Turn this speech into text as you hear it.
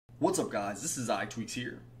What's up guys, this is Twe4kz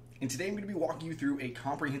here, and today I'm going to be walking you through a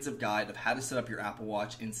comprehensive guide of how to set up your Apple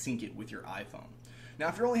Watch and sync it with your iPhone. Now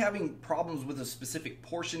if you're only having problems with a specific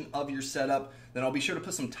portion of your setup, then I'll be sure to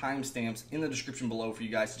put some timestamps in the description below for you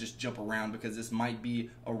guys to just jump around because this might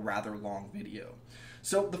be a rather long video.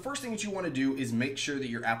 So the first thing that you want to do is make sure that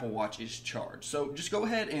your Apple Watch is charged. So just go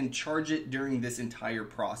ahead and charge it during this entire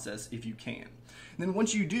process if you can. And then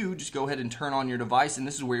once you do, just go ahead and turn on your device, and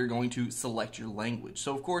this is where you're going to select your language.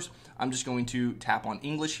 So of course, I'm just going to tap on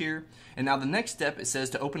English here. And now the next step, it says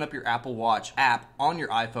to open up your Apple Watch app on your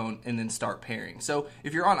iPhone and then start pairing. So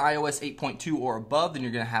if you're on iOS 8.2 or above, then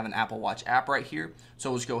you're going to have an Apple Watch app right here.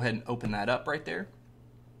 So let's go ahead and open that up right there.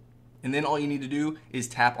 And then all you need to do is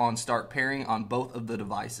tap on start pairing on both of the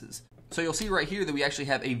devices. So you'll see right here that we actually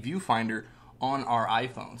have a viewfinder on our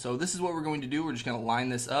iPhone. So this is what we're going to do. We're just going to line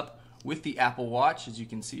this up with the Apple Watch, as you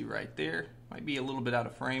can see right there. Might be a little bit out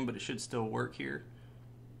of frame, but it should still work here.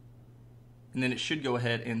 And then it should go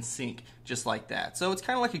ahead and sync just like that. So it's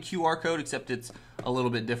kind of like a QR code, except it's a little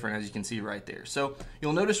bit different, as you can see right there. So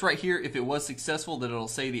you'll notice right here, if it was successful, that it'll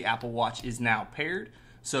say the Apple Watch is now paired.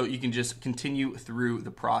 So you can just continue through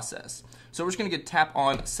the process. So we're just going to tap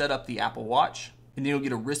on set up the Apple Watch. And then you'll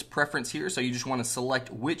get a wrist preference here. So you just want to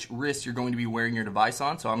select which wrist you're going to be wearing your device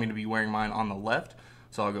on. So I'm going to be wearing mine on the left.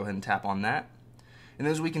 So I'll go ahead and tap on that. And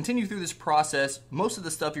as we continue through this process, most of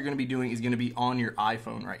the stuff you're going to be doing is going to be on your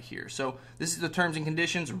iPhone right here. So this is the terms and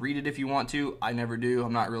conditions. Read it if you want to. I never do.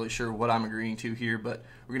 I'm not really sure what I'm agreeing to here, but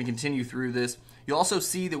we're going to continue through this. You'll also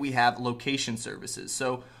see that we have location services.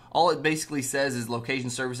 So all it basically says is location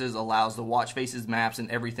services allows the watch faces, maps,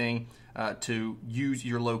 and everything to use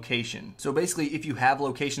your location. So basically, if you have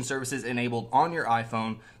location services enabled on your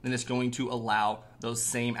iPhone, then it's going to allow those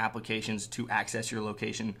same applications to access your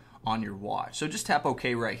location on your watch. So just tap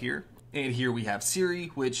OK right here. And here we have Siri,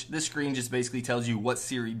 which this screen just basically tells you what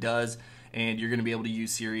Siri does, and you're going to be able to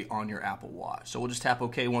use Siri on your Apple Watch. So we'll just tap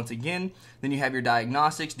OK once again. Then you have your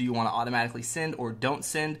diagnostics. Do you want to automatically send or don't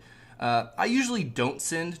send? I usually don't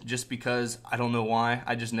send just because I don't know why.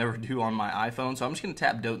 I just never do on my iPhone. So I'm just going to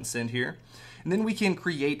tap don't send here. And then we can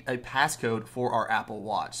create a passcode for our Apple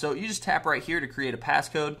Watch. So you just tap right here to create a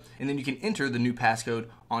passcode, and then you can enter the new passcode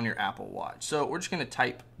on your Apple Watch. So we're just going to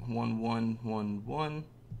type 1111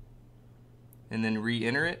 and then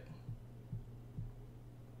re-enter it.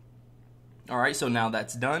 Alright, so now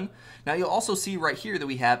that's done. Now you'll also see right here that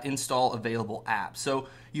we have install available apps. So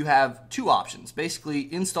you have two options,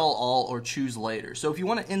 basically install all or choose later. So if you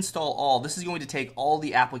want to install all, this is going to take all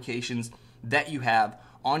the applications that you have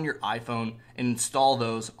on your iPhone and install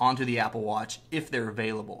those onto the Apple Watch if they're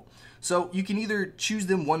available. So you can either choose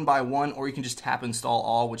them one by one, or you can just tap install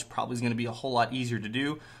all, which probably is going to be a whole lot easier to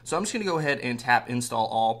do. So I'm just going to go ahead and tap install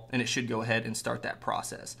all, and it should go ahead and start that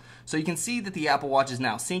process. So you can see that the Apple Watch is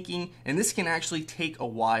now syncing, and this can actually take a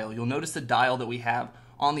while. You'll notice the dial that we have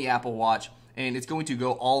on the Apple Watch, and it's going to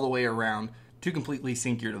go all the way around to completely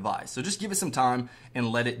sync your device. So just give it some time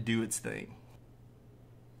and let it do its thing.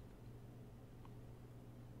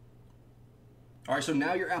 Alright, so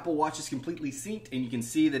now your Apple Watch is completely synced, and you can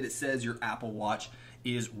see that it says your Apple Watch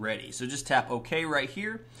is ready. So just tap OK right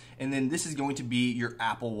here, and then this is going to be your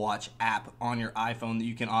Apple Watch app on your iPhone that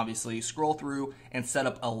you can obviously scroll through and set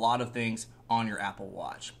up a lot of things on your Apple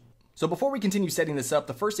Watch. So before we continue setting this up,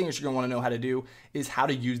 the first thing that you're going to want to know how to do is how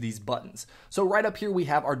to use these buttons. So right up here we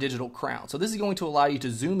have our digital crown. So this is going to allow you to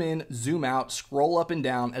zoom in, zoom out, scroll up and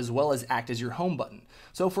down, as well as act as your home button.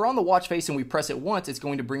 So if we're on the watch face and we press it once, it's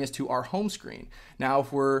going to bring us to our home screen. Now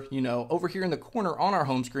if we're, over here in the corner on our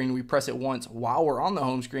home screen, we press it once while we're on the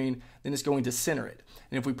home screen, then it's going to center it.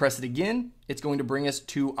 And if we press it again, it's going to bring us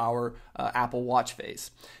to our Apple Watch face.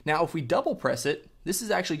 Now if we double press it, this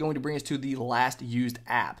is actually going to bring us to the last used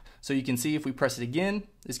app. So you can see if we press it again,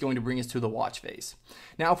 it's going to bring us to the watch face.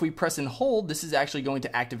 Now if we press and hold, this is actually going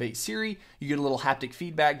to activate Siri. You get a little haptic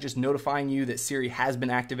feedback just notifying you that Siri has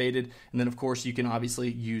been activated. And then of course you can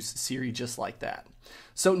obviously use Siri just like that.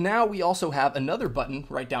 So now we also have another button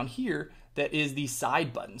right down here that is the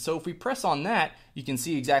side button. So if we press on that, you can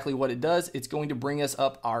see exactly what it does. It's going to bring us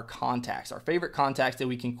up our contacts, our favorite contacts that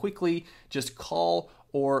we can quickly just call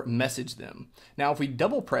or message them. Now if we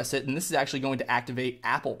double press it, and this is actually going to activate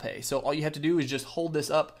Apple Pay. So all you have to do is just hold this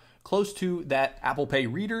up close to that Apple Pay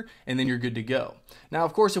reader, and then you're good to go. Now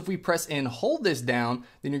of course if we press and hold this down,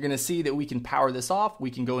 then you're going to see that we can power this off,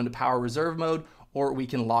 we can go into power reserve mode, or we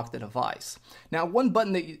can lock the device. Now one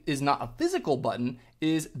button that is not a physical button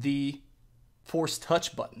is the force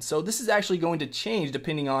touch button. So this is actually going to change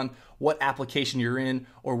depending on what application you're in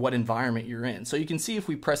or what environment you're in. So you can see if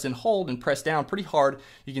we press and hold and press down pretty hard,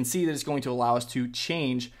 you can see that it's going to allow us to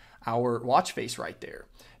change our watch face right there.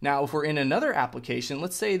 Now, if we're in another application,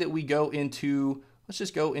 let's say that we go into, let's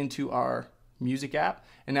just go into our music app,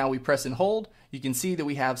 and now we press and hold. You can see that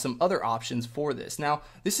we have some other options for this. Now,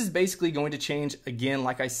 this is basically going to change, again,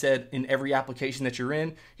 like I said, in every application that you're in.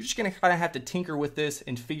 You're just going to kind of have to tinker with this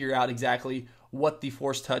and figure out exactly what the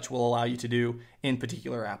Force Touch will allow you to do in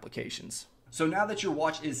particular applications. So now that your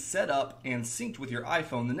watch is set up and synced with your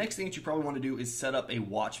iPhone, the next thing that you probably want to do is set up a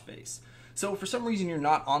watch face. So for some reason you're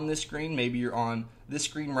not on this screen, maybe you're on this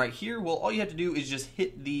screen right here, well, all you have to do is just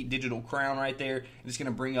hit the digital crown right there, and it's going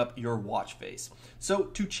to bring up your watch face. So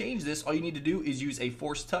to change this, all you need to do is use a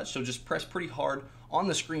Force Touch, so just press pretty hard on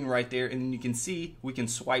the screen right there, and then you can see we can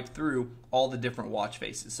swipe through all the different watch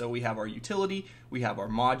faces. So we have our utility, we have our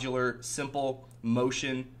modular, simple,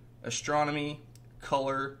 motion, astronomy,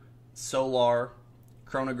 color, solar,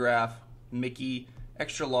 chronograph, Mickey,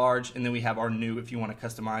 extra large, and then we have our new if you want to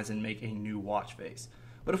customize and make a new watch face.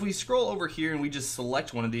 But if we scroll over here and we just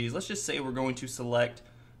select one of these, let's just say we're going to select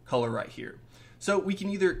color right here. So we can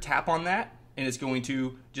either tap on that and it's going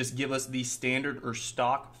to just give us the standard or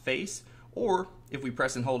stock face, or if we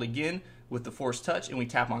press and hold again with the Force Touch and we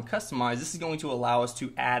tap on customize, this is going to allow us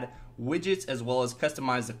to add widgets as well as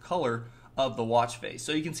customize the color of the watch face.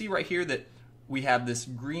 So you can see right here that we have this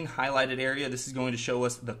green highlighted area. This is going to show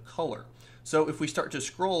us the color. So if we start to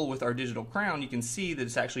scroll with our digital crown, you can see that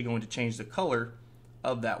it's actually going to change the color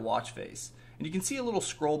of that watch face. And you can see a little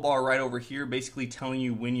scroll bar right over here basically telling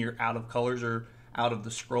you when you're out of colors or out of the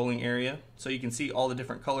scrolling area. So you can see all the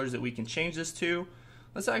different colors that we can change this to.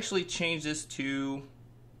 Let's actually change this to,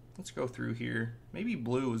 let's go through here. Maybe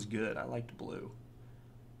blue is good. I liked blue.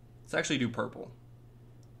 Let's actually do purple.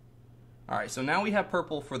 Alright, so now we have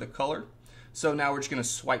purple for the color. So now we're just going to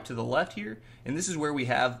swipe to the left here, and this is where we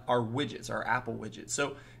have our widgets, our Apple widgets.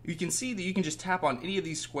 So you can see that you can just tap on any of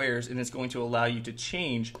these squares and it's going to allow you to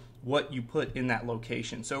change what you put in that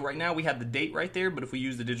location. So right now we have the date right there, but if we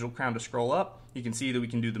use the digital crown to scroll up, you can see that we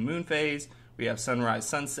can do the moon phase, we have sunrise,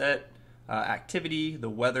 sunset, activity, the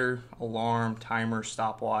weather, alarm, timer,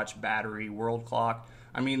 stopwatch, battery, world clock.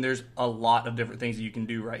 I mean, there's a lot of different things that you can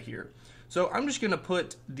do right here. So I'm just going to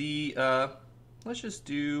put the let's just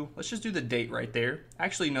do the date right there.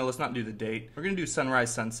 Actually, no, let's not do the date. We're going to do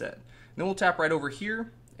sunrise, sunset. And then we'll tap right over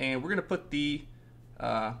here, and we're going to put the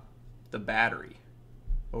battery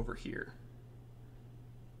over here.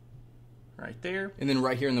 Right there. And then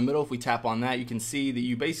right here in the middle, if we tap on that, you can see that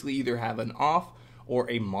you basically either have an off or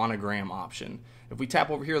a monogram option. If we tap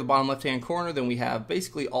over here at the bottom left-hand corner, then we have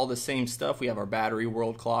basically all the same stuff. We have our battery,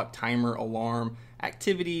 world clock, timer, alarm,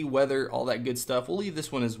 activity, weather, all that good stuff. We'll leave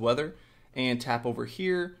this one as weather. And tap over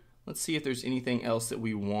here. Let's see if there's anything else that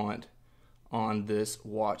we want on this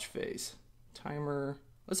watch face. Timer.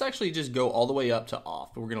 Let's actually just go all the way up to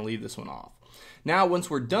off. We're going to leave this one off. Now, once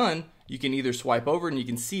we're done, you can either swipe over and you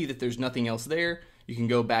can see that there's nothing else there. You can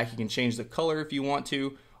go back, you can change the color if you want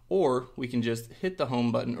to, or we can just hit the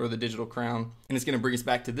home button or the digital crown, and it's going to bring us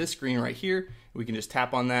back to this screen right here. We can just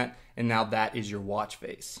tap on that, and now that is your watch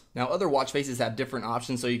face. Now, other watch faces have different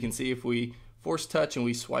options, so you can see if we Force Touch and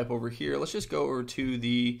we swipe over here. Let's just go over to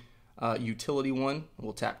the utility one.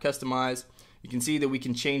 We'll tap customize. You can see that we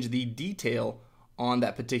can change the detail on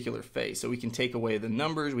that particular face. So we can take away the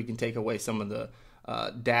numbers, we can take away some of the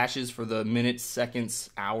dashes for the minutes,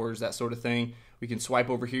 seconds, hours, that sort of thing. We can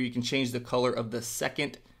swipe over here. You can change the color of the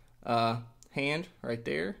second hand right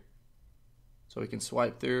there. So we can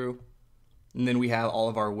swipe through. And then we have all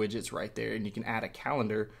of our widgets right there. And you can add a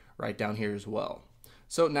calendar right down here as well.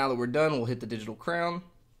 So now that we're done, we'll hit the digital crown,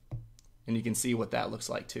 and you can see what that looks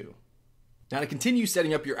like too. Now, to continue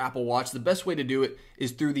setting up your Apple Watch, the best way to do it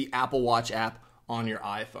is through the Apple Watch app on your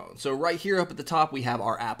iPhone. So right here up at the top, we have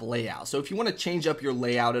our app layout. So if you want to change up your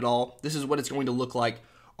layout at all, this is what it's going to look like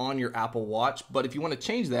on your Apple Watch. But if you want to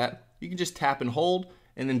change that, you can just tap and hold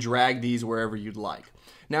and then drag these wherever you'd like.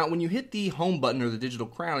 Now, when you hit the home button or the digital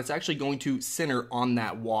crown, it's actually going to center on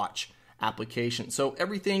that watch application. So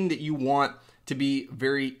everything that you want to be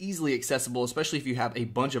very easily accessible, especially if you have a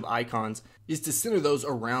bunch of icons, is to center those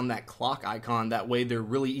around that clock icon. That way they're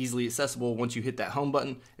really easily accessible. Once you hit that home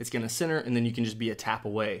button, it's going to center, and then you can just be a tap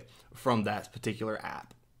away from that particular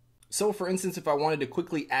app. So for instance, if I wanted to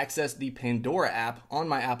quickly access the Pandora app on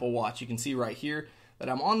my Apple Watch, you can see right here that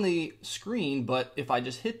I'm on the screen, but if I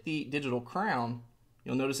just hit the digital crown,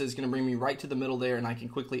 you'll notice it's going to bring me right to the middle there, and I can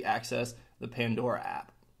quickly access the Pandora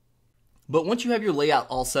app. But once you have your layout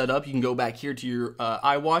all set up, you can go back here to your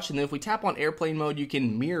iWatch, and then if we tap on airplane mode, you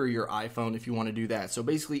can mirror your iPhone if you want to do that. So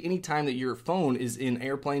basically, anytime that your phone is in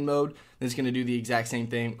airplane mode, then it's going to do the exact same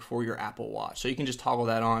thing for your Apple Watch. So you can just toggle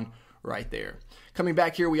that on right there. Coming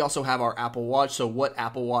back here, we also have our Apple Watch. So what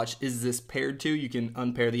Apple Watch is this paired to? You can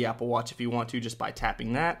unpair the Apple Watch if you want to just by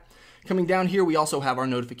tapping that. Coming down here, we also have our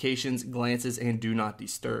notifications, glances, and do not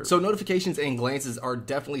disturb. So notifications and glances are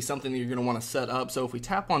definitely something that you're gonna wanna set up. So if we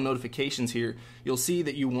tap on notifications here, you'll see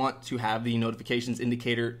that you want to have the notifications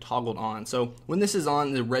indicator toggled on. So when this is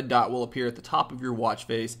on, the red dot will appear at the top of your watch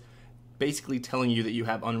face, basically telling you that you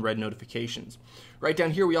have unread notifications. Right down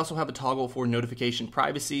here, we also have a toggle for notification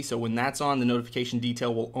privacy. So when that's on, the notification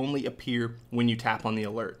detail will only appear when you tap on the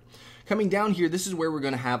alert. Coming down here, this is where we're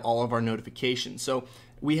gonna have all of our notifications. So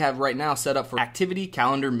we have right now set up for activity,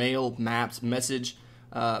 calendar, mail, maps, message,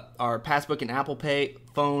 our Passbook and Apple Pay,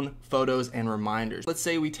 phone, photos, and reminders. Let's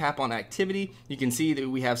say we tap on activity. You can see that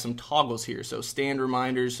we have some toggles here. So stand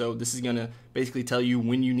reminders. So this is gonna basically tell you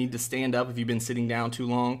when you need to stand up if you've been sitting down too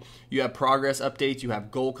long. You have progress updates, you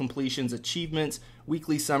have goal completions, achievements,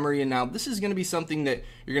 weekly summary, and now this is gonna be something that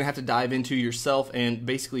you're gonna have to dive into yourself and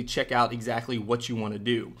basically check out exactly what you wanna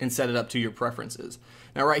do and set it up to your preferences.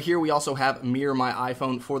 Now right here, we also have Mirror My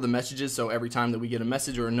iPhone for the messages. So every time that we get a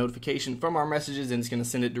message or a notification from our messages, and it's gonna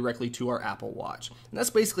send it directly to our Apple Watch. And that's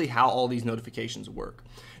basically how all these notifications work.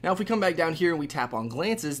 Now if we come back down here and we tap on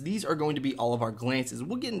glances, these are going to be all of our glances.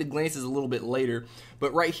 We'll get into glances a little bit later,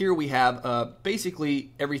 but right here we have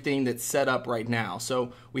basically everything that's set up right now.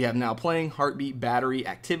 So we have now playing, heartbeat, battery,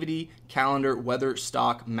 activity, calendar, weather,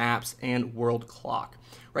 stock, maps, and world clock.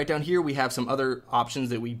 Right down here we have some other options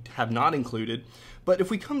that we have not included. But if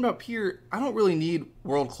we come up here, I don't really need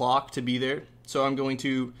world clock to be there. So I'm going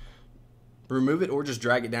to remove it or just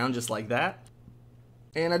drag it down just like that.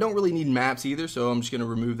 And I don't really need maps either, so I'm just gonna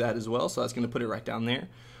remove that as well. So that's gonna put it right down there.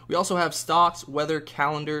 We also have stocks, weather,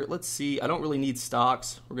 calendar. Let's see, I don't really need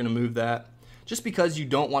stocks. We're gonna move that. Just because you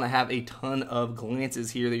don't wanna have a ton of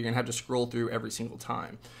glances here that you're gonna have to scroll through every single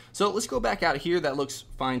time. So let's go back out here, that looks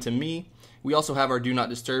fine to me. We also have our do not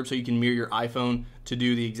disturb, so you can mirror your iPhone to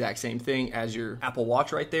do the exact same thing as your Apple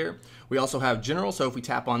Watch right there. We also have general, so if we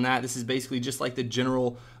tap on that, this is basically just like the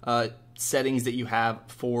general settings that you have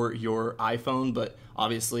for your iPhone, but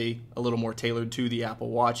obviously a little more tailored to the Apple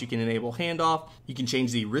Watch. You can enable handoff, you can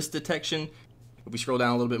change the wrist detection. If we scroll down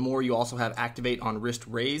a little bit more, you also have activate on wrist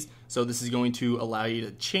raise. So this is going to allow you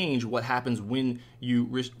to change what happens when you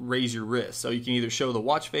raise your wrist. So you can either show the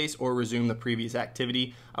watch face or resume the previous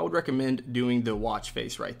activity. I would recommend doing the watch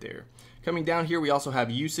face right there. Coming down here, we also have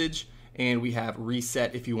usage and we have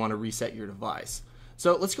reset if you want to reset your device.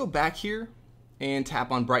 So let's go back here and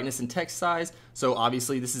tap on brightness and text size. So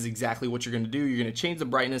obviously this is exactly what you're going to do. You're going to change the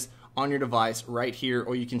brightness on your device right here,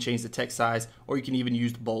 or you can change the text size, or you can even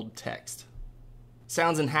use bold text.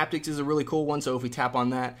 Sounds and haptics is a really cool one, so if we tap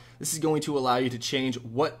on that, this is going to allow you to change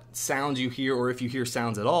what sounds you hear, or if you hear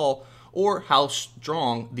sounds at all, or how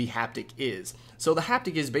strong the haptic is. So the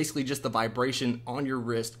haptic is basically just the vibration on your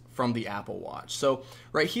wrist from the Apple Watch. So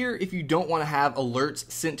right here, if you don't want to have alerts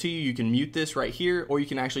sent to you, you can mute this right here, or you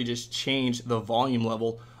can actually just change the volume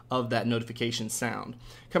level of that notification sound.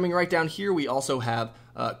 Coming right down here, we also have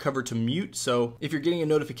cover to mute. So if you're getting a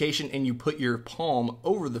notification and you put your palm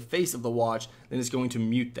over the face of the watch, then it's going to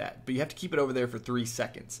mute that. But you have to keep it over there for 3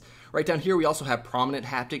 seconds. Right down here, we also have prominent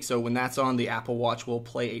haptic. So when that's on, the Apple Watch will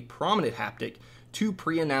play a prominent haptic to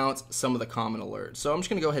pre-announce some of the common alerts. So I'm just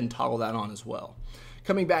gonna go ahead and toggle that on as well.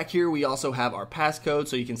 Coming back here, we also have our passcode.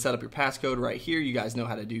 So you can set up your passcode right here. You guys know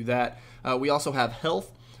how to do that. We also have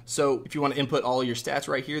health. So if you want to input all of your stats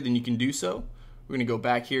right here, then you can do so. We're going to go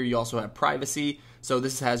back here. You also have privacy. So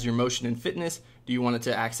this has your motion and fitness. Do you want it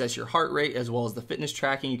to access your heart rate as well as the fitness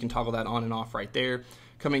tracking? You can toggle that on and off right there.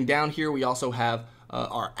 Coming down here, we also have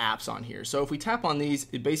our apps on here. So if we tap on these,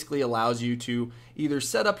 it basically allows you to either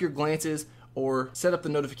set up your glances or set up the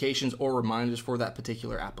notifications or reminders for that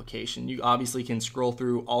particular application. You obviously can scroll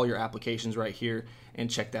through all your applications right here and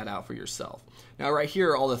check that out for yourself. Now right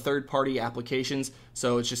here are all the third-party applications,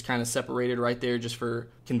 so it's just kind of separated right there just for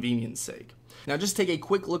convenience sake. Now just take a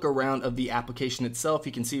quick look around of the application itself.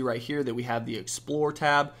 You can see right here that we have the Explore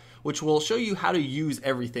tab, which will show you how to use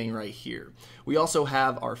everything right here. We also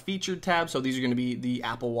have our Featured tab, so these are going to be the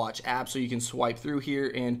Apple Watch apps, so you can swipe through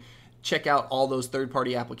here and check out all those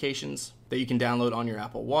third-party applications that you can download on your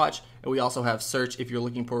Apple Watch. And we also have search if you're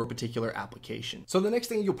looking for a particular application. So the next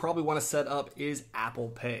thing you'll probably want to set up is Apple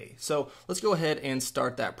Pay. So let's go ahead and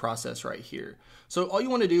start that process right here. So all you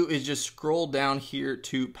want to do is just scroll down here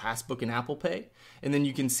to Passbook and Apple Pay. And then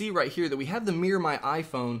you can see right here that we have the Mirror My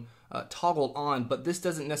iPhone toggled on, but this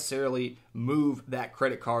doesn't necessarily move that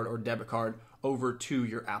credit card or debit card over to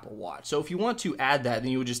your Apple Watch. So if you want to add that,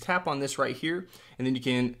 then you would just tap on this right here, and then you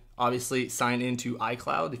can obviously sign into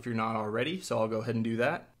iCloud if you're not already. So I'll go ahead and do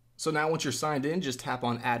that. So now once you're signed in, just tap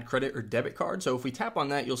on add credit or debit card. So if we tap on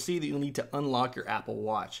that, you'll see that you'll need to unlock your Apple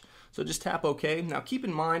Watch. So just tap OK. Now keep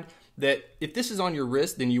in mind that if this is on your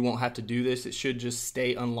wrist, then you won't have to do this. It should just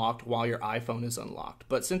stay unlocked while your iPhone is unlocked.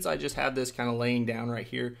 But since I just have this kind of laying down right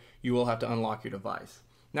here, you will have to unlock your device.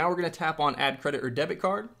 Now we're going to tap on add credit or debit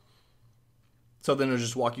card. So then it'll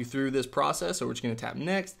just walk you through this process. So we're just going to tap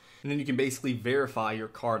next, and then you can basically verify your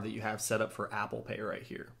card that you have set up for Apple Pay right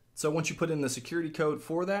here. So once you put in the security code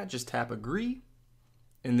for that, just tap agree,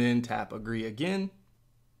 and then tap agree again.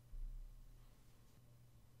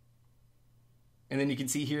 And then you can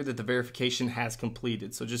see here that the verification has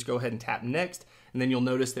completed. So just go ahead and tap next, and then you'll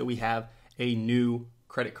notice that we have a new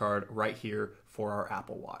credit card right here for our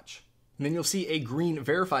Apple Watch. And then you'll see a green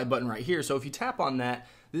verify button right here. So if you tap on that,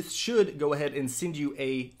 this should go ahead and send you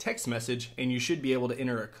a text message, and you should be able to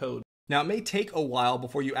enter a code. Now it may take a while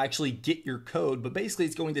before you actually get your code, but basically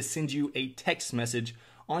it's going to send you a text message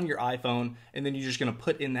on your iPhone, and then you're just going to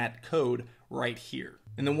put in that code right here.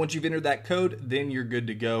 And then once you've entered that code, then you're good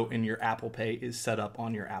to go and your Apple Pay is set up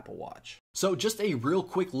on your Apple Watch. So just a real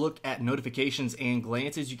quick look at notifications and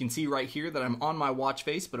glances. You can see right here that I'm on my watch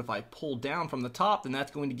face, but if I pull down from the top, then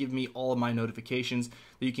that's going to give me all of my notifications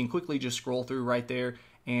that you can quickly just scroll through right there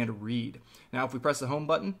and read. Now if we press the home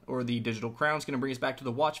button, or the digital crown, it's going to bring us back to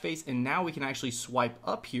the watch face, and now we can actually swipe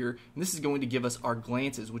up here, and this is going to give us our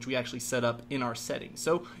glances, which we actually set up in our settings.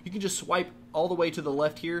 So you can just swipe all the way to the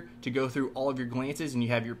left here to go through all of your glances, and you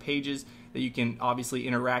have your pages that you can obviously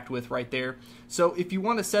interact with right there. So if you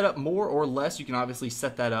want to set up more or less, you can obviously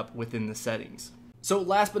set that up within the settings. So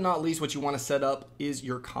last but not least, what you want to set up is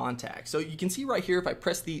your contacts. So you can see right here, if I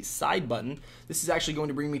press the side button, this is actually going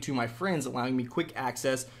to bring me to my friends, allowing me quick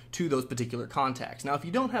access to those particular contacts. Now, if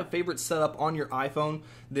you don't have favorites set up on your iPhone,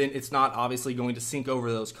 then it's not obviously going to sync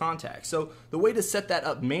over those contacts. So the way to set that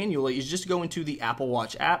up manually is just go into the Apple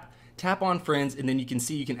Watch app, tap on friends, and then you can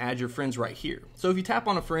see you can add your friends right here. So if you tap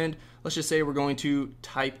on a friend, let's just say we're going to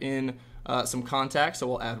type in some contacts. So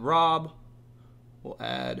we'll add Rob, we'll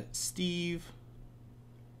add Steve,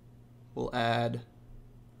 we'll add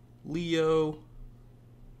Leo,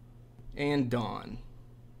 and Don.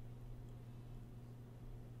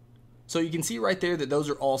 So you can see right there that those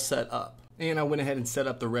are all set up. And I went ahead and set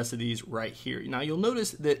up the rest of these right here. Now you'll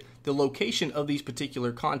notice that the location of these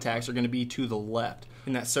particular contacts are going to be to the left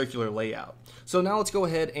in that circular layout. So now let's go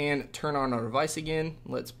ahead and turn on our device again.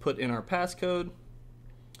 Let's put in our passcode.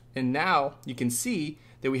 And now you can see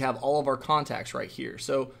that we have all of our contacts right here.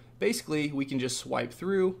 So basically we can just swipe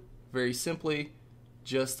through very simply,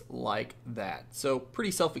 just like that. So pretty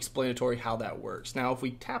self-explanatory how that works. Now if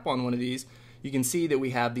we tap on one of these, you can see that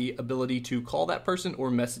we have the ability to call that person or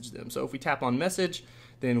message them. So if we tap on message,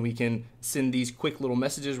 then we can send these quick little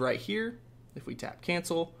messages right here. If we tap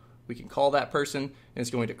cancel, we can call that person and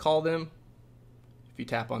it's going to call them. If you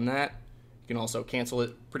tap on that, you can also cancel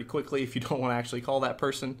it pretty quickly if you don't want to actually call that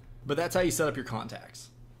person. But that's how you set up your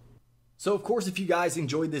contacts. So of course, if you guys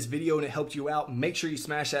enjoyed this video and it helped you out, make sure you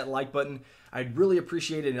smash that like button. I'd really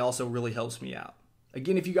appreciate it, and it also really helps me out.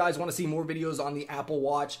 Again, if you guys want to see more videos on the Apple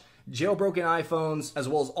Watch, jailbroken iPhones, as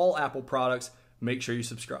well as all Apple products, make sure you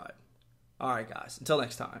subscribe. Alright guys, until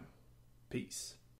next time, peace.